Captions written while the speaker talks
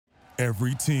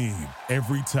Every team,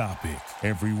 every topic,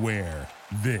 everywhere.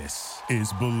 This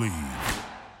is Believe.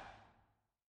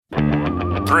 3,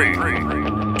 2,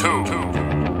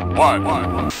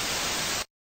 1.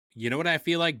 You know what I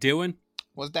feel like doing?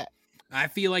 What's that? I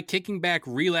feel like kicking back,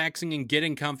 relaxing, and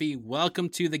getting comfy. Welcome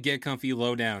to the Get Comfy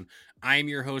Lowdown. I'm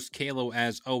your host, Kalo,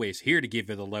 as always, here to give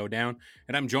you the lowdown,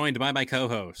 and I'm joined by my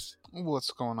co-host.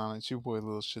 What's going on? It's your boy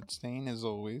Lil Shitstain, as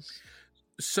always.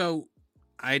 So,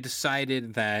 I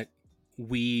decided that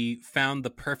we found the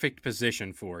perfect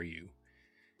position for you.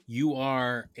 You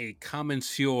are a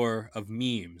connoisseur of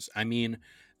memes. I mean,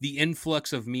 the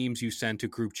influx of memes you send to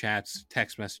group chats,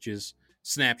 text messages,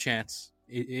 Snapchats,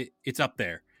 it's up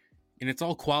there. And it's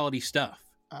all quality stuff.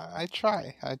 I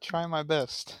try my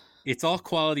best. It's all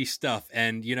quality stuff.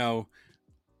 And, you know,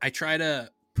 I try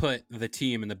to put the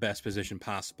team in the best position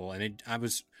possible. And I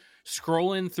was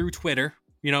scrolling through Twitter,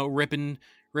 you know, ripping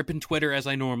Twitter as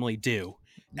I normally do.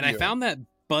 And I found that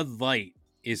Bud Light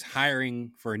is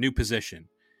hiring for a new position.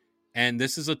 And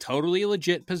this is a totally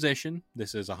legit position.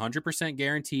 This is 100%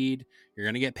 guaranteed. You're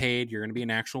going to get paid. You're going to be an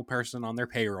actual person on their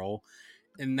payroll.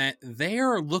 And that they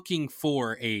are looking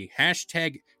for a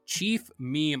hashtag chief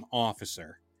meme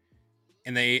officer.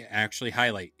 And they actually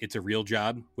highlight it's a real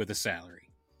job with a salary.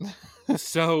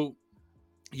 So,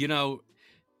 you know,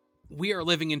 we are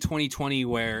living in 2020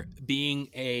 where being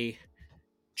a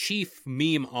chief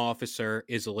meme officer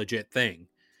is a legit thing.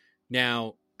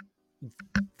 Now,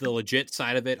 the legit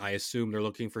side of it, I assume they're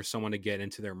looking for someone to get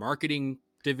into their marketing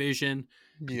division,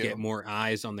 get more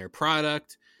eyes on their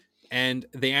product. And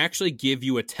they actually give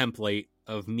you a template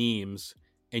of memes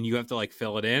and you have to like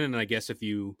fill it in. And I guess if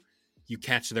you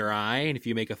catch their eye and if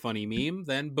you make a funny meme,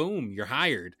 then boom, you're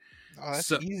hired. Oh,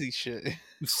 that's easy shit.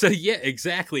 So yeah,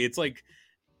 exactly. It's like,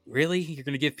 really? You're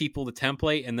going to give people the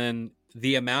template? And then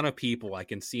the amount of people I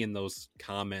can see in those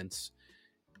comments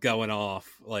going off,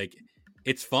 like,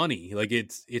 it's funny. Like,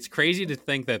 it's crazy to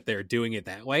think that they're doing it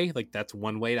that way. Like, that's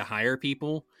one way to hire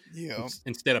people. Yeah.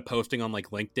 Instead of posting on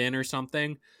like LinkedIn or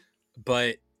something.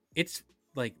 But it's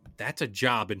like, that's a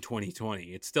job in 2020.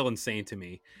 It's still insane to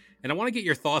me. And I want to get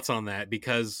your thoughts on that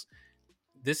because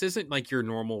this isn't like your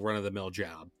normal run-of-the-mill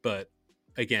job. But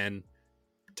again,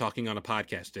 talking on a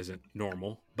podcast isn't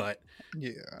normal. But,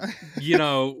 you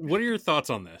know, what are your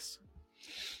thoughts on this?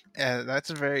 Yeah,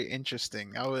 that's very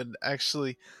interesting. I would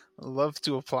actually love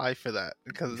to apply for that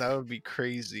because that would be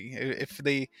crazy. If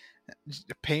they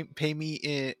pay me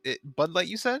in Bud Light,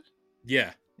 you said?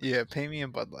 Yeah. Yeah, pay me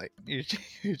in Bud Light.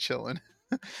 You're chilling.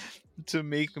 To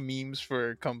make memes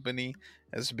for a company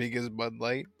as big as Bud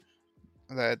Light.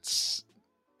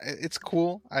 It's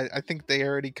cool. I think they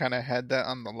already kind of had that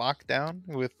on the lockdown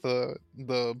with the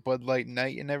Bud Light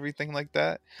night and everything like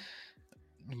that.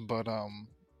 But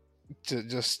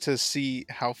to see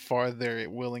how far they're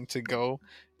willing to go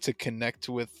to connect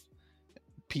with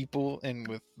people and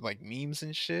with like memes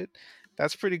and shit,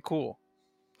 that's pretty cool.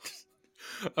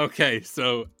 Okay,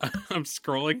 so I'm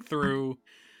scrolling through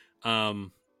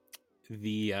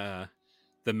the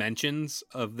mentions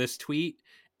of this tweet,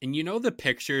 and you know the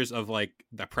pictures of like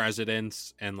the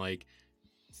presidents and like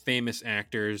famous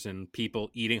actors and people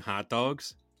eating hot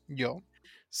dogs. Yo.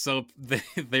 So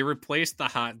they replaced the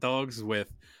hot dogs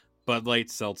with Bud Light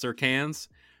seltzer cans.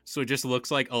 So it just looks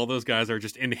like all those guys are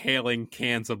just inhaling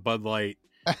cans of Bud Light.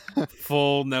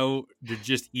 They're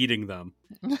just eating them.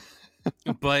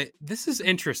 But this is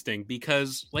interesting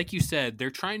because, like you said, they're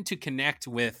trying to connect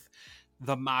with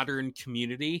the modern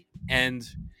community, and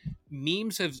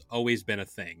memes have always been a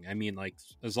thing. I mean, like,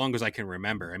 as long as I can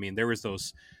remember. I mean, there was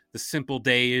the simple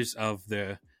days of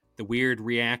the weird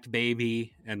React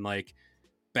baby and like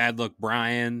Bad Luck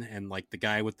Brian and like the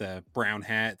guy with the brown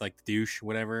hat, like the douche,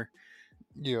 whatever.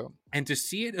 Yeah. And to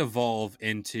see it evolve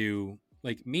into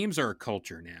like memes are a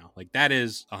culture now. Like that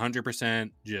is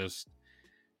 100% just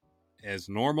as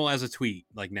normal as a tweet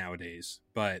like nowadays.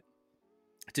 But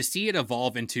to see it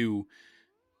evolve into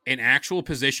an actual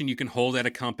position you can hold at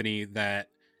a company that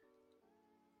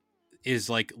is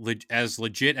like as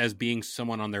legit as being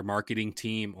someone on their marketing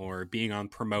team or being on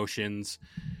promotions,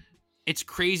 it's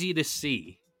crazy to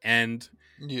see. And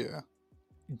yeah,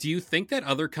 do you think that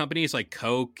other companies like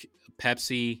Coke,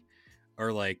 Pepsi,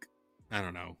 or like, I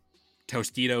don't know,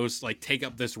 Tostitos like take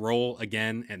up this role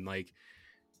again and like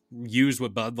use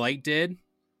what Bud Light did?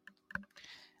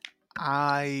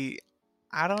 I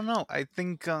don't know. I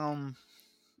think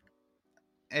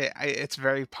it's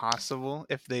very possible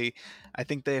I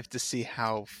think they have to see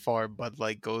how far Bud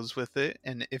Light goes with it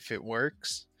and if it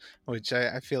works, which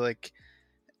I feel like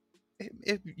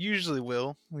it usually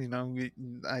will. You know,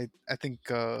 I think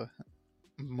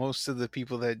most of the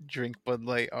people that drink Bud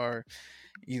Light are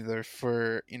either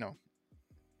for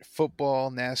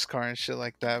football, NASCAR, and shit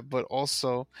like that, but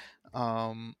also,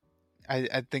 um,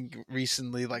 I think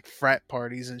recently like frat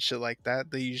parties and shit like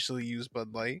that, they usually use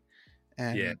Bud Light,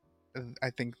 Yeah. and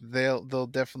I think they'll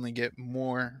definitely get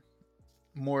more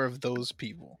of those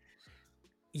people.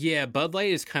 Yeah, Bud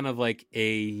Light is kind of like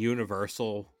a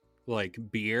universal like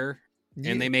beer, and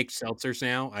Yeah, they make seltzers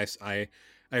now.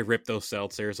 I rip those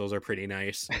seltzers; those are pretty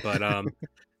nice, but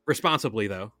responsibly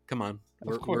though. Come on,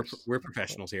 of course, we're of course.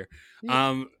 professionals here.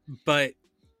 Yeah, But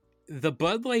the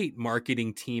Bud Light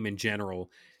marketing team in general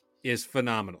is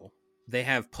phenomenal. They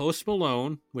have Post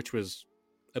Malone, which was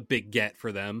a big get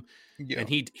for them, yeah. and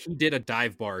he did a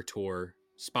dive bar tour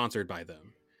sponsored by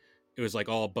them. It was like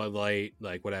all Bud Light,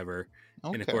 like whatever.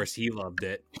 And of Okay. course, he loved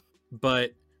it.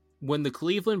 But when the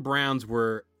Cleveland Browns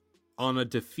were on a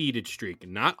defeated streak,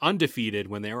 not undefeated,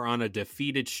 when they were on a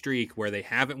defeated streak where they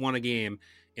haven't won a game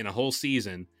in a whole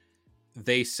season,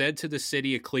 they said to the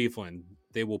city of Cleveland,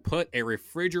 they will put a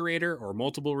refrigerator or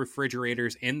multiple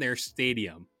refrigerators in their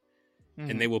stadium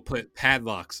and Hmm. they will put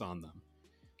padlocks on them.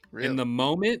 In Really? the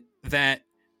moment that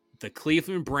the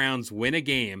Cleveland Browns win a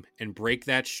game and break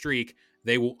that streak,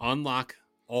 they will unlock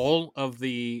all of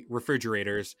the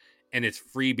refrigerators and it's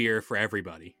free beer for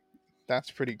everybody. That's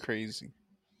pretty crazy.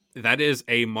 That is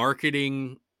a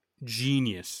marketing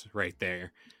genius right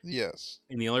there. Yes.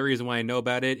 And the only reason why I know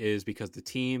about it is because the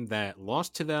team that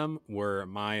lost to them were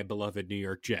my beloved New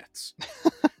York Jets.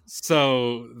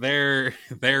 So there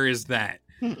is that.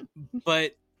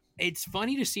 But it's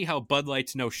funny to see how Bud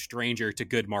Light's no stranger to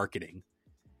good marketing.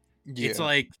 It's Yeah.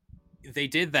 like they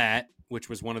did that, which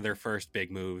was one of their first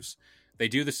big moves. They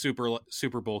do the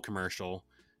Super Bowl commercial,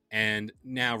 and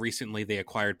now recently they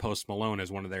acquired Post Malone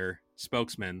as one of their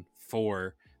spokesmen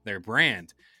for their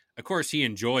brand. Of course, he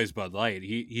enjoys Bud Light.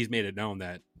 He's made it known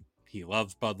that he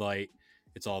loves Bud Light.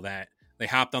 It's all that. They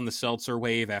hopped on the seltzer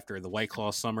wave after the White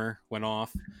Claw summer went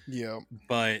off, Yeah.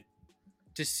 but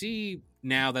to see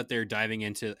now that they're diving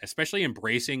into, especially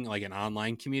embracing like an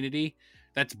online community,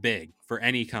 that's big for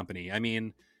any company. I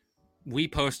mean, we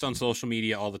post on social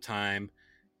media all the time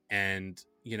and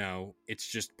it's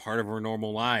just part of our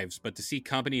normal lives, but to see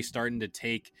companies starting to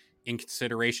take in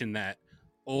consideration that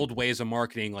old ways of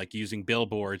marketing like using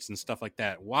billboards and stuff like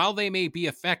that, while they may be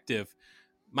effective,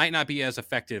 might not be as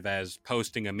effective as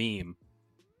posting a meme,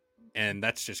 and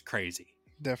that's just crazy.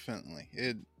 Definitely.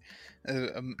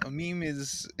 A meme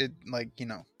is it like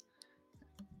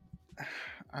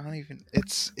I don't even.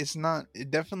 It's not.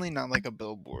 Definitely not like a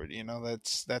billboard.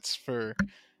 That's for.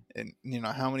 And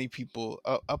how many people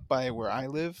up by where I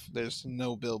live? There's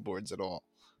no billboards at all.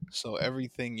 So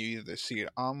everything you either see it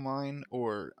online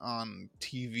or on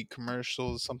TV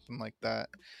commercials, something like that.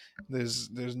 There's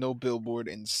no billboard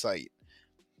in sight.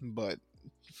 But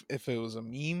if it was a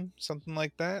meme, something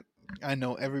like that, I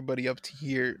know everybody up to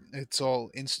here, it's all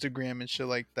Instagram and shit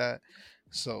like that.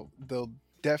 So they'll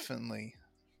definitely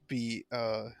be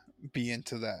be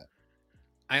into that.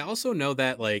 I also know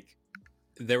that like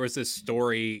there was this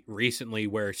story recently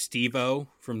where Steve-O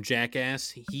from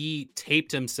Jackass, he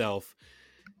taped himself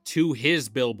to his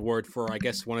billboard for I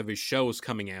guess one of his shows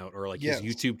coming out or like his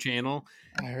Yes, YouTube channel.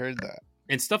 I heard that.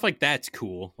 And stuff like that's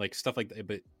cool. Like stuff like that,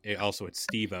 but also it's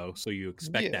Steve-O, so you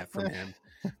expect Yeah. that from him.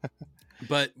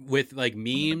 But with like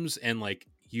memes and like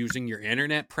using your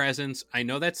internet presence, I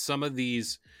know that some of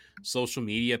these social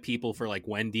media people for like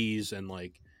Wendy's and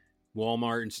like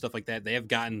Walmart and stuff like that, they have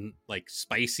gotten like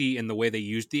spicy in the way they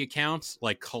use the accounts,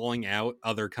 like calling out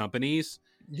other companies,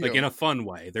 like in Yo. a fun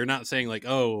way. They're not saying like,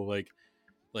 oh,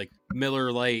 like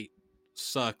Miller Lite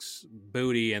sucks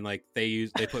booty and like they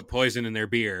put poison in their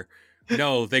beer.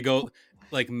 No, they go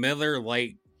like Miller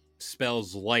Lite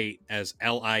spells light as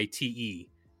Lite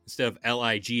instead of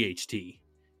Light.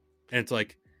 And it's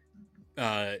like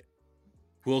uh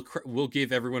we'll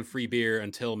give everyone free beer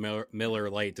until Miller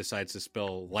Lite decides to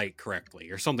spell light correctly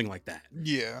or something like that.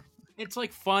 Yeah. It's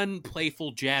like fun,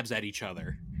 playful jabs at each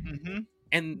other. Mhm.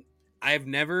 And I've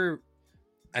never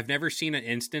seen an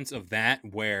instance of that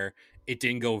where it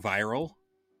didn't go viral.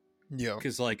 Yo.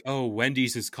 Because like, oh,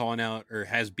 Wendy's is calling out or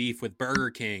has beef with Burger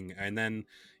King, and then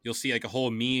you'll see like a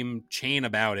whole meme chain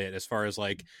about it as far as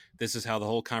like this is how the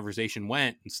whole conversation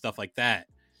went and stuff like that.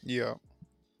 Yo.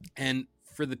 And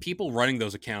for the people running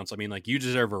those accounts, I mean, like you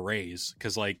deserve a raise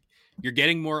because like you're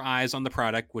getting more eyes on the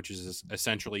product, which is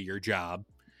essentially your job,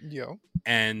 Yo.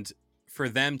 and for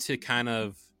them to kind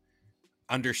of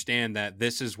understand that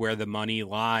this is where the money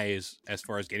lies as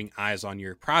far as getting eyes on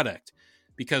your product,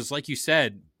 because like you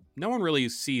said, no one really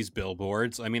sees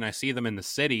billboards. I mean, I see them in the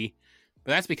city,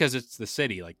 but that's because it's the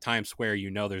city. Like Times Square,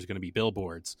 there's going to be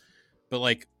billboards, but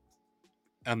like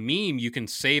a meme, you can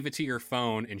save it to your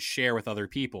phone and share with other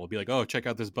people. Be like, oh, check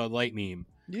out this Bud Light meme.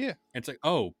 Yeah. And it's like,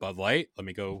 oh, Bud Light. Let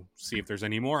me go see if there's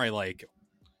any more I like.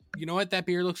 You know what? That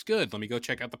beer looks good. Let me go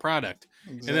check out the product.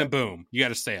 Exactly. And then boom, you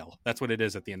got a sale. That's what it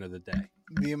is at the end of the day.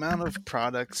 The amount of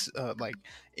products, like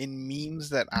in memes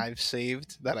that I've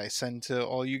saved that I send to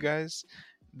all you guys,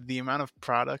 the amount of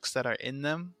products that are in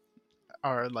them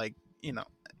are like,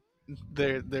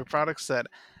 they're products that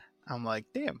I'm like,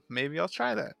 damn, maybe I'll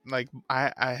try that. Like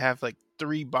I have like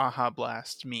 3 Baja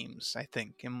Blast memes, I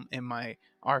think, in my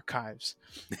archives.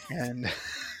 And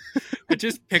I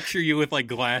just picture you with like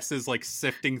glasses, like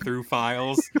sifting through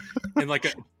files in like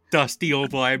a dusty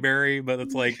old library, but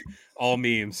it's like all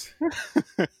memes.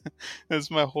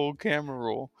 That's my whole camera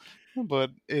roll. But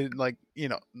it like,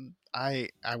 I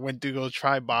went to go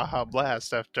try Baja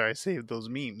Blast after I saved those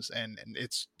memes, and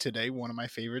it's today one of my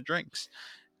favorite drinks.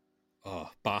 Oh,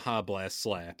 Baja Blast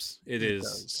slaps. It is.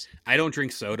 Does. I don't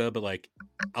drink soda, but like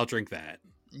I'll drink that.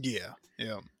 Yeah.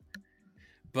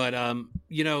 But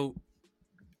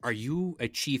are you a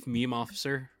chief meme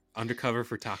officer undercover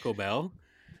for Taco Bell?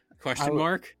 Question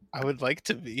mark. I would like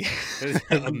to be.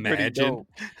 Imagine.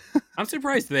 I'm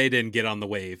surprised they didn't get on the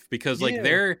wave, because like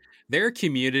their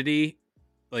community,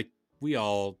 like we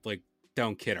all like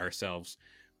don't kid ourselves.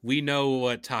 We know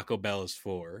what Taco Bell is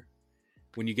for.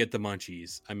 When you get the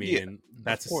munchies, I mean,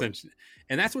 that's essentially,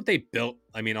 and that's what they built.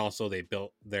 I mean, also they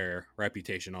built their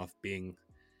reputation off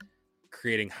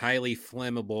creating highly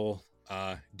flammable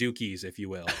dookies, if you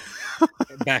will,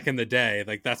 back in the day.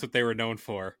 Like that's what they were known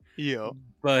for. Yeah.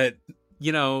 But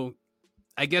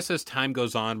I guess as time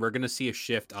goes on, we're going to see a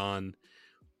shift on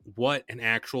what an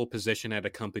actual position at a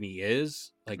company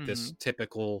is. Like this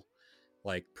typical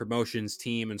like promotions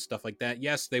team and stuff like that.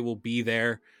 Yes, they will be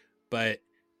there, but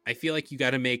I feel like you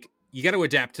got to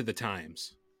adapt to the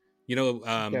times.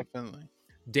 Definitely.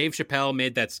 Dave Chappelle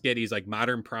made that skit. He's like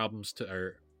modern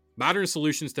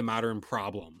solutions to modern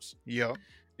problems. Yeah.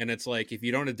 And it's like, if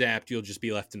you don't adapt, you'll just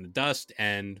be left in the dust.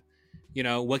 And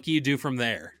what can you do from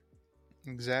there?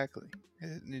 Exactly.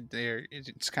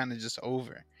 It's kind of just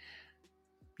over.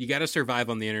 You got to survive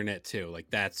on the internet too. Like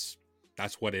that's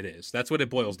what it is. That's what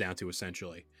it boils down to,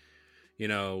 essentially.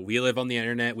 We live on the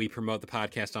internet. We promote the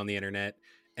podcast on the internet.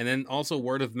 And then also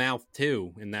word of mouth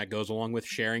too, and that goes along with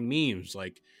sharing memes.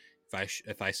 Like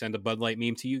if I send a Bud Light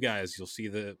meme to you guys, you'll see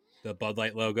the Bud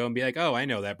Light logo and be like, "Oh, I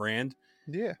know that brand."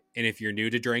 Yeah. And if you're new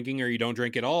to drinking or you don't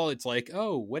drink at all, it's like,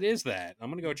 "Oh, what is that? I'm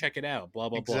gonna go check it out." Blah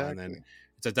blah blah, and then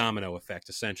it's a domino effect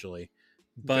essentially.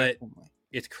 But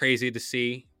It's crazy to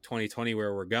see 2020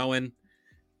 where we're going.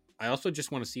 I also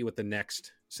just want to see what the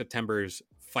next September's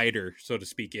fighter, so to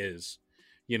speak, is.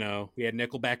 We had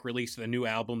Nickelback release a new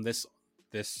album this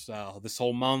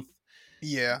whole month.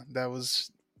 Yeah, that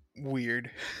was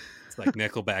weird. It's like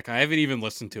Nickelback. I haven't even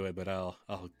listened to it, but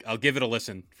I'll give it a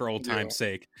listen for old time's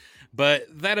sake. But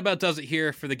that about does it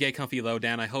here for the Get Comfy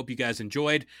Lowdown. I hope you guys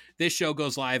enjoyed. This show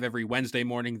goes live every Wednesday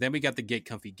morning. Then we got the Get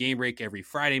Comfy Game Break every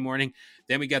Friday morning.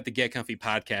 Then we got the Get Comfy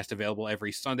podcast available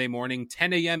every Sunday morning,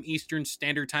 10 a.m. Eastern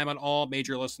Standard Time on all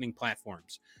major listening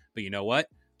platforms. But you know what?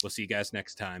 We'll see you guys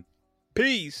next time.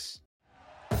 Peace.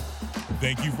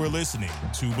 Thank you for listening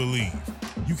to Believe.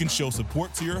 You can show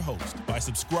support to your host by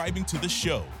subscribing to the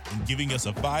show and giving us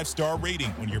a 5-star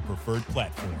rating on your preferred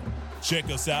platform. Check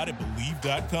us out at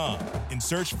Believe.com and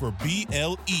search for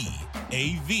BLEAV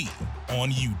on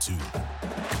YouTube.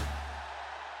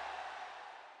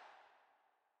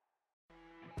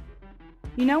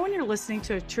 When you're listening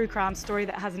to a true crime story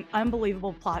that has an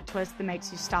unbelievable plot twist that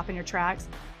makes you stop in your tracks?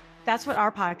 That's what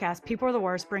our podcast, People Are the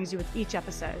Worst, brings you with each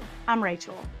episode. I'm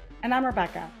Rachel. And I'm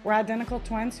Rebecca. We're identical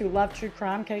twins who love true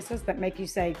crime cases that make you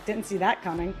say, didn't see that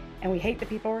coming, and we hate the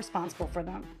people responsible for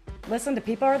them. Listen to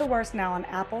People Are the Worst now on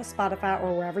Apple, Spotify,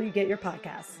 or wherever you get your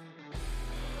podcasts.